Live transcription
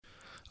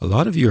A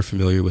lot of you are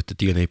familiar with the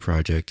DNA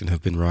Project and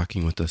have been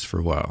rocking with us for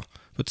a while,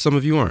 but some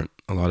of you aren't.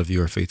 A lot of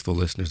you are faithful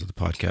listeners of the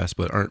podcast,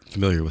 but aren't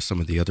familiar with some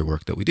of the other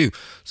work that we do.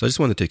 So I just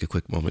want to take a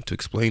quick moment to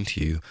explain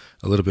to you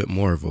a little bit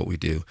more of what we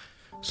do.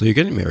 So you're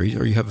getting married,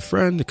 or you have a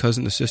friend, a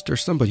cousin, a sister,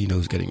 somebody you know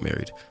is getting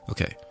married.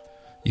 Okay.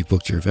 You've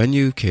booked your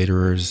venue,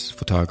 caterers,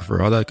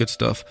 photographer, all that good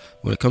stuff.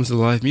 When it comes to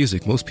live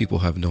music, most people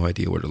have no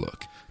idea where to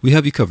look. We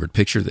have you covered.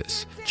 Picture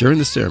this. During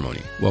the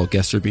ceremony, while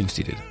guests are being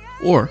seated,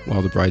 or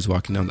while the bride's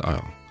walking down the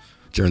aisle.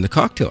 During the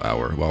cocktail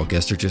hour, while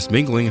guests are just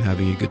mingling and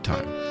having a good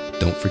time.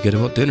 Don't forget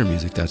about dinner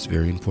music. That's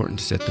very important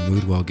to set the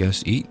mood while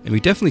guests eat. And we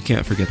definitely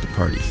can't forget the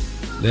party.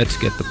 Let's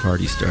get the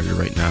party started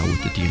right now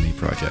with the DNA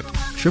Project.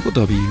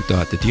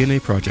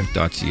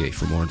 www.thednaproject.ca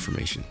for more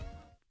information.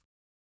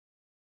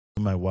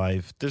 My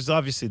wife, there's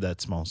obviously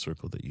that small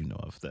circle that you know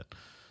of that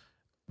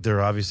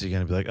they're obviously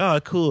going to be like, oh,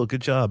 cool,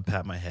 good job,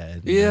 pat my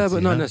head. Yeah,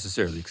 but not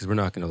necessarily, because we're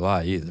not going to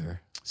lie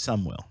either.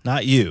 Some will.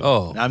 Not you.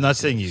 Oh. I'm not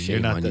saying you. You're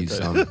Shame not on that you,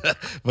 type. some.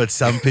 But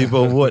some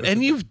people would.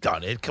 And you've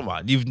done it. Come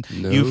on.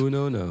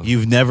 No.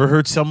 You've never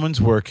heard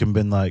someone's work and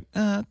been like,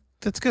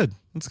 that's good.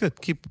 That's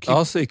good. Keep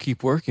I'll say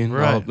keep working.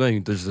 Right.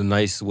 There's a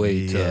nice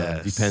way to,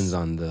 Yes. depends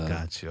on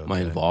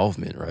my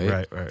involvement,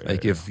 right? Right.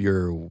 Like if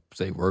you're,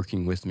 say,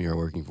 working with me or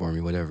working for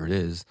me, whatever it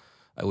is,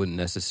 I wouldn't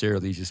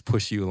necessarily just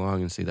push you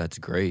along and say that's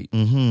great.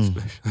 Mm-hmm.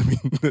 I mean,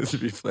 that's a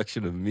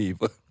reflection of me,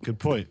 but Good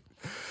point.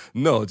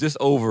 no, just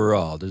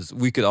overall,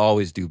 we could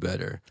always do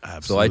better.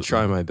 Absolutely. So I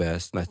try my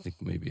best, and I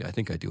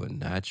think I do it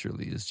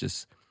naturally. It's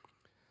just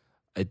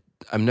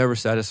I'm never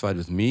satisfied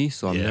with me,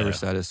 so I'm never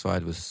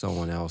satisfied with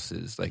someone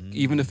else's. Like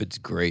even if it's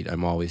great,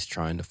 I'm always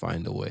trying to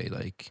find a way.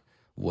 Like,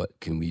 what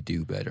can we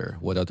do better?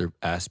 What other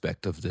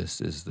aspect of this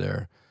is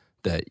there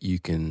that you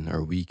can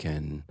or we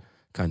can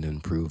kind of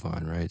improve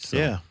on? Right?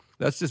 So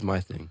that's just my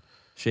thing.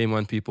 Shame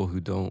on people who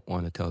don't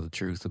want to tell the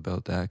truth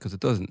about that, because it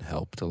doesn't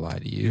help to lie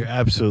to you. You're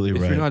absolutely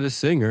If right. you're not a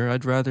singer,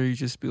 I'd rather you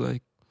just be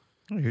like,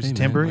 Here's hey, a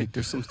tambourine. man, like,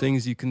 there's some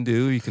things you can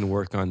do. You can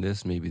work on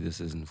this. Maybe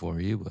this isn't for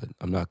you, but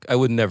I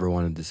would never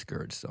want to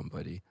discourage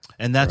somebody.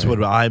 And that's Right.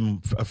 what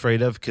I'm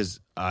afraid of,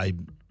 because I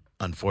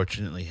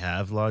unfortunately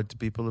have lied to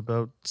people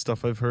about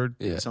stuff I've heard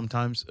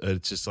sometimes.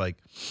 It's just like,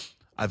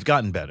 I've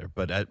gotten better.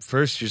 But at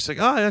first, you're just like,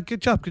 oh, yeah,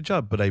 good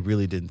job. But I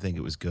really didn't think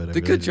it was good.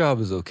 The good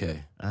job is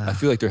okay. I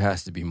feel like there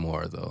has to be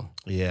more, though.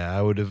 Yeah,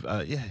 I would have.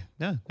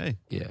 Hey.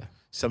 Yeah.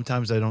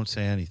 Sometimes I don't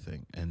say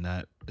anything, and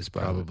that is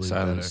probably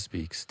Silence better.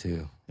 speaks,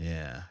 too.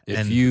 Yeah.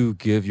 If you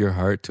give your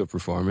heart to a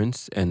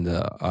performance and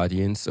the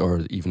audience,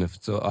 or even if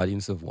it's an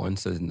audience of one,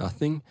 says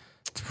nothing,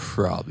 it's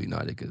probably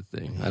not a good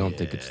thing. I don't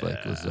think it's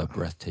like, was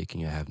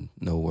breathtaking. I have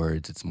no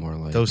words. It's more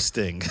like... Those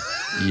sting.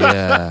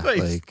 Yeah.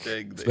 They like,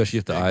 sting, especially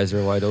if the eyes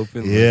are wide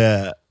open. Like,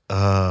 Yeah.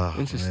 Oh,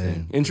 interesting.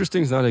 man.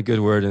 Interesting is not a good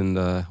word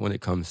when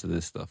it comes to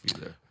this stuff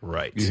either.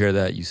 Right. You hear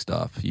that, you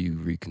stop. You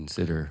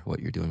reconsider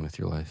what you're doing with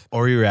your life.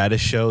 Or you're at a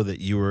show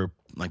that you were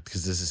like,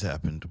 because this has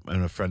happened,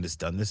 and a friend has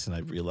done this, and I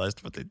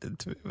realized what they did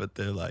to me. But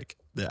they're like,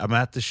 I'm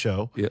at the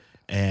show,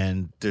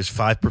 and there's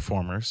 5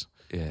 performers,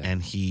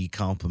 and he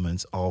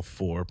compliments all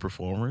 4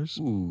 performers.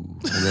 Ooh,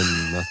 and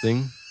then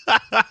nothing.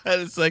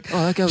 And it's like,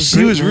 oh, that guy was she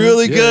great, was man.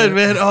 really Yeah. good,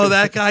 man. Oh,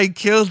 that guy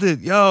killed it.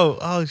 Yo,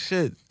 oh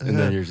shit. And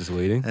then you're just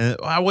waiting. And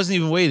I wasn't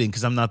even waiting,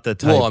 because I'm not that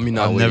type. Well, I mean,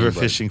 not I'm waiting, never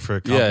but- fishing for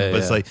a compliment. But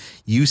it's like,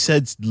 you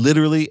said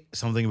literally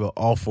something about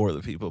all 4 of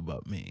the people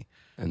about me.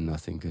 And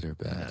nothing good or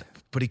bad.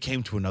 But he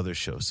came to another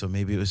show, so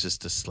maybe it was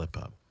just a slip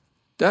up.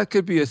 That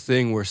could be a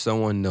thing where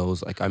someone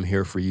knows, like, I'm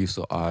here for you,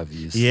 so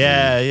obviously.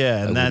 Yeah, I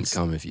and wouldn't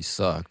come if you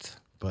sucked.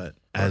 But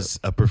as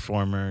a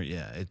performer,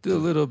 it A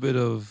little bit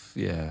of,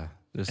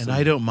 and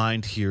I don't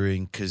mind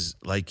hearing, because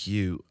like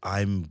you,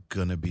 I'm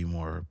gonna be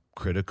more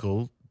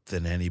critical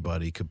than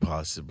anybody could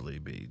possibly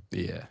be.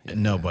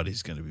 And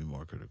nobody's gonna be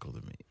more critical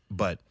than me.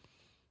 But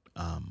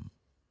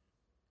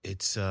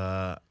it's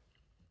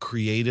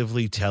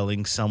creatively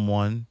telling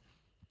someone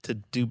to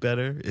do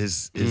better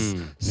is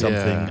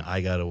something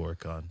I got to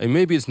work on. And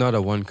maybe it's not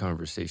a one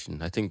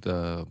conversation. I think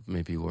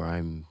maybe where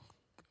I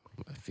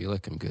feel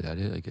like I'm good at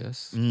it, I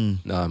guess.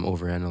 Now I'm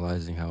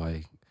overanalyzing how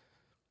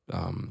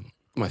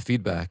my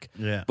feedback.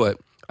 Yeah. But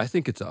I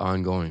think it's an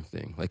ongoing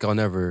thing. Like, I'll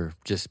never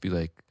just be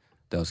like,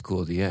 that was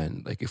cool at the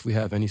end. Like, if we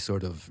have any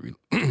sort of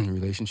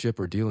relationship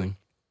or dealing,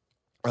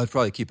 I'd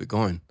probably keep it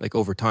going. Like,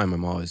 over time,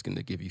 I'm always going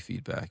to give you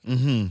feedback.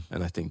 Mm-hmm.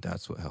 And I think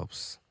that's what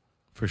helps.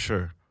 For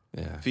sure.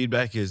 Yeah.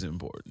 Feedback is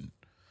important.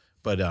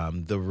 But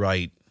the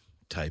right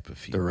type of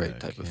feedback. The right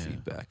type of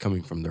feedback,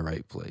 coming from the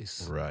right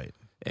place. Right.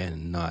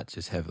 And not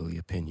just heavily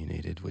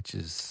opinionated, which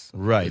is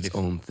right. its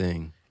own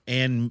thing.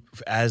 And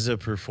as a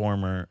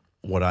performer,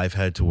 what I've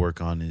had to work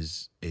on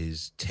is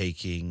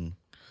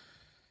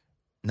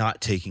not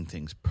taking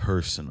things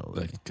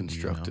personally. Like,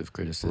 constructive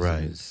criticism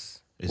right.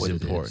 is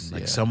important.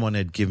 Like, someone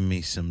had given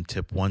me some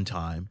tip one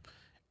time,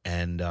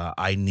 and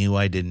I knew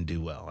I didn't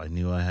do well. I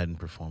knew I hadn't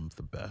performed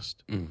the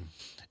best.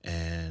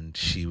 And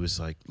she was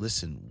like,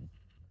 listen,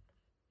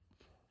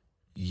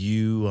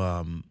 you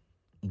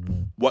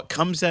what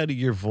comes out of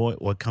your voice,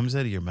 what comes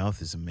out of your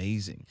mouth is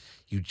amazing.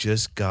 You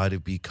just got to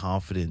be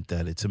confident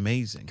that it's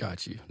amazing.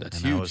 Got you. That's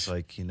and huge. I was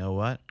like, you know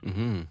what?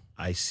 Mm-hmm.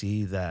 I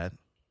see that.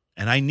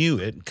 And I knew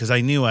it because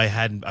I knew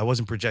I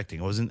wasn't projecting.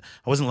 I wasn't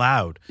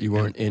loud. You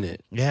weren't in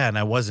it. Yeah, and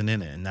I wasn't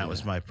in it. And that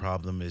was my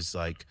problem is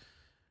like,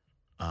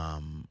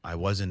 I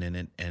wasn't in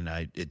it, and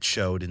it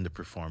showed in the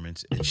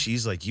performance. And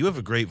she's like, you have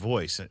a great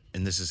voice.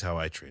 And this is how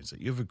I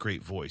translate. You have a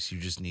great voice. You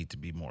just need to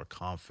be more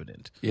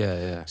confident.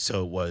 Yeah.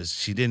 So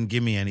she didn't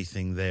give me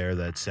anything there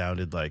that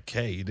sounded like,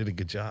 hey, you did a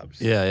good job.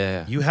 So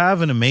yeah. You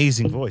have an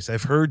amazing voice.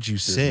 I've heard you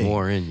sing. There's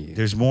more in you.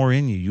 There's more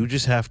in you. You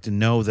just have to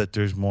know that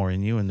there's more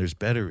in you and there's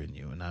better in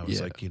you. And I was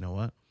like, you know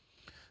what?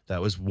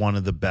 That was one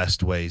of the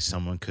best ways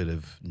someone could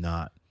have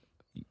not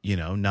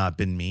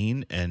been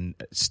mean and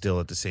still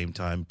at the same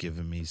time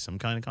given me some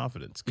kind of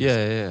confidence.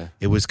 Yeah.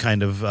 It was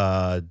kind of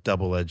a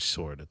double-edged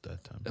sword at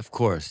that time. Of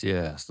course,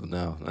 yeah. So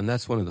now, and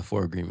that's one of the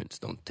 4 agreements.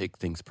 Don't take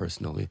things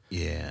personally.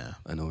 Yeah.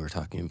 I know we were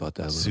talking about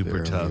that a little Super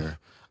bit tough. earlier.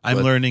 I'm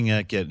learning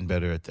at getting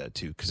better at that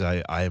too, because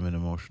I am an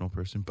emotional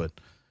person, but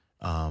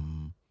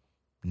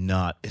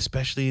not,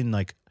 especially in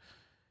like,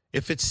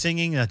 if it's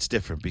singing, that's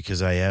different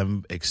because I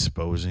am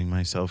exposing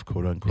myself,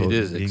 quote unquote. It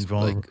is. Being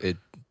vulnerable.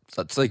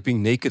 It's like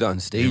being naked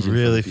on stage. It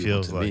really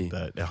feels like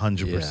that,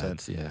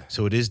 100%. Yeah.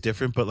 So it is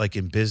different, but like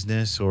in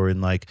business or in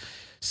like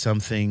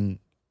something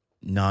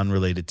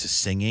non-related to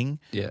singing,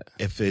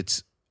 if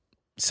it's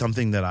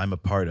something that I'm a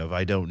part of,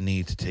 I don't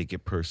need to take it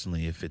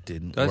personally if it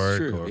didn't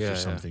work or if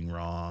there's something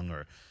wrong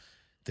or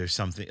there's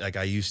something like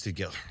I used to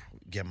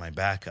get my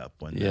back up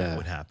when that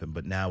would happen,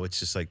 but now it's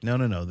just like no,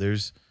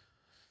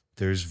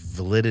 there's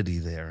validity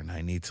there, and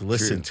I need to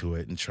listen to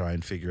it and try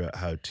and figure out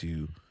how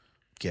to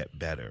get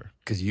better.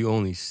 Because you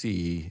only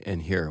see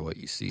and hear what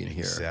you see and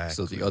hear. Exactly.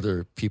 So the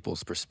other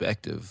people's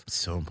perspective, it's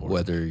so important.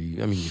 Whether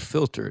you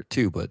filter it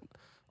too, but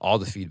all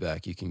the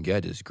feedback you can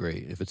get is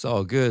great. If it's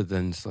all good,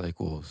 then it's like,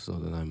 well, so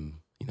then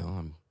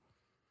I'm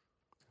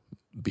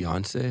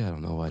Beyonce. I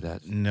don't know why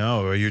that.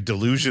 No, or you're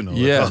delusional.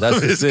 Yeah,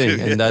 that's the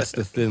thing, and that's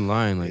the thin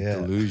line. Like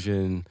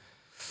delusion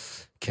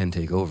can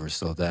take over.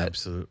 So that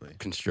absolutely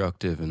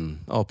constructive and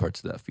all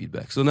parts of that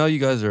feedback. So now you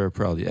guys are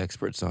probably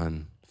experts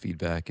on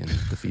feedback and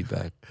the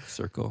feedback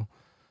circle.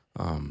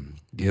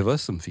 Give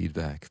us some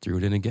feedback. Threw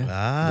it in again.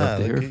 Love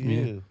to hear from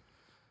you.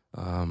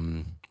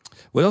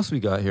 What else we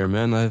got here,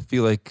 man? I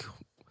feel like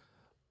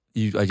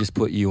I just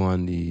put you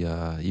on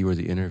the you were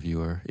the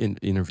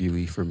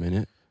interviewee for a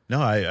minute.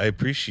 No, I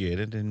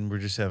appreciate it, and we're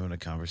just having a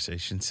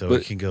conversation, so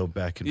we can go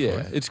back and forth.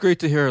 Yeah, it's great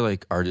to hear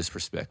like artist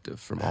perspective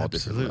from all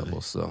different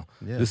levels. So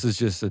this is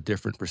just a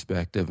different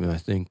perspective, and I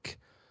think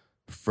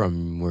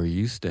from where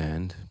you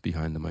stand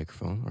behind the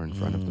microphone or in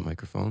front of the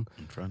microphone,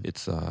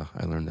 it's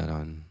I learned that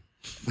on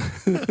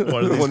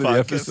one of the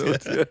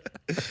episodes. Yeah.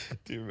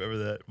 Do you remember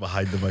that?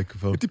 Behind the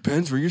microphone. It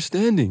depends where you're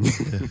standing.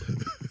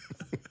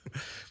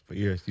 But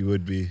you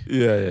would be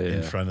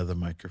in front of the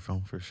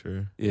microphone for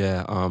sure.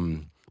 Yeah.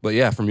 But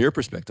yeah, from your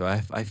perspective,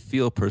 I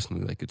feel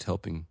personally like it's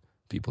helping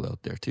people out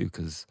there too,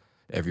 because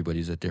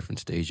everybody's at different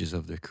stages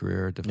of their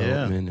career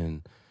development,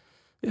 and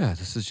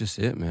this is just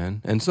it,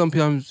 man. And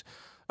sometimes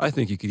I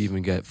think you could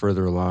even get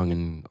further along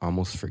and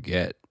almost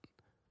forget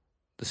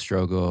the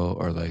struggle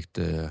or like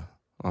the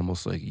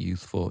almost like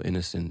youthful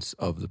innocence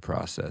of the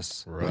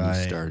process when you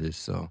started.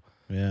 So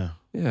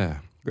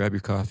grab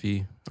your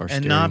coffee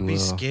and not be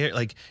scared.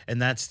 Like,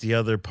 and that's the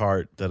other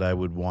part that I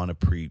would want to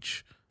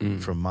preach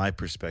from my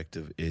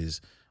perspective is.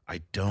 I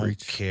don't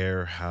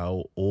care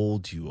how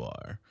old you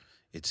are.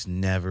 It's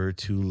never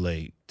too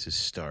late to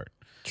start.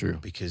 True.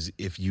 Because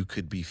if you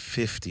could be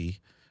 50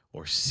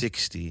 or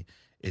 60,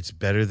 it's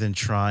better than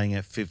trying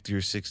at 50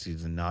 or 60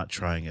 than not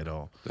trying at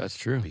all. That's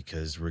true.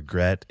 Because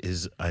regret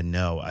is,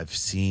 I've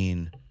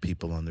seen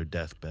people on their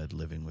deathbed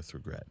living with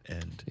regret.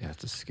 And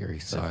it's a scary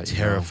thought. It's a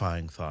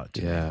terrifying thought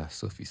to me.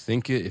 So if you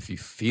think it, if you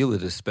feel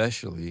it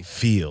especially.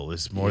 Feel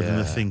is more than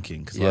the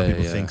thinking. Because a lot of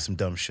people think some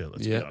dumb shit,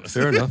 let's be honest.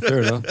 Fair enough.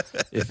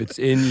 If it's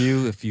in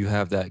you, if you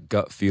have that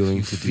gut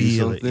feeling to do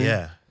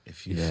something.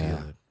 If you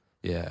feel it.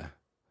 Yeah.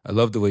 I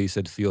love the way you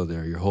said feel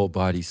there. Your whole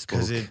body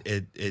spoke.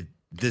 Because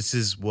this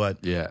is what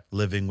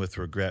living with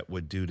regret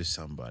would do to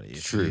somebody.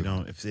 If True. You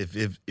don't,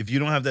 if you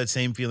don't have that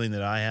same feeling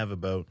that I have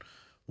about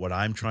what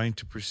I'm trying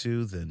to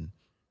pursue, then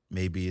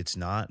maybe it's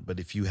not. But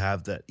if you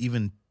have that,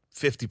 even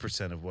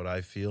 50% of what I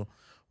feel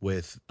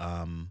with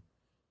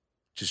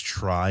just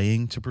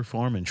trying to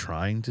perform and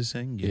trying to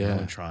sing, you know,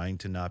 and trying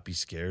to not be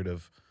scared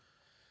of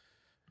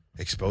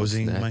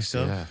exposing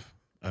myself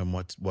and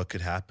what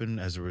could happen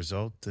as a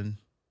result, then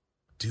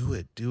do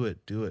it.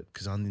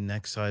 Because on the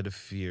next side of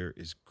fear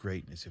is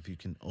greatness. If you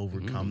can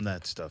overcome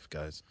that stuff,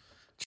 guys.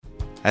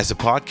 As a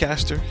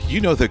podcaster,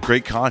 you know that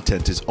great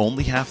content is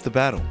only half the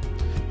battle.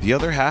 The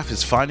other half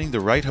is finding the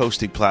right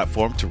hosting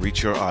platform to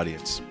reach your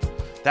audience.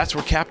 That's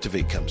where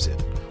Captivate comes in.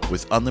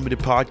 With unlimited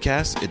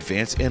podcasts,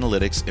 advanced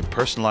analytics, and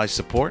personalized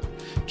support,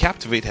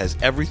 Captivate has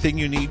everything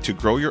you need to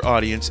grow your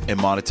audience and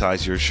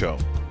monetize your show.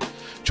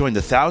 Join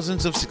the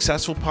thousands of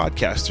successful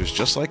podcasters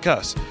just like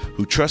us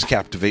who trust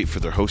Captivate for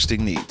their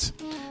hosting needs.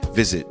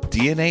 Visit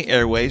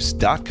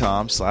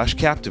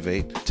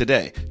DNAairwaves.com/captivate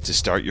today to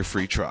start your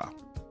free trial.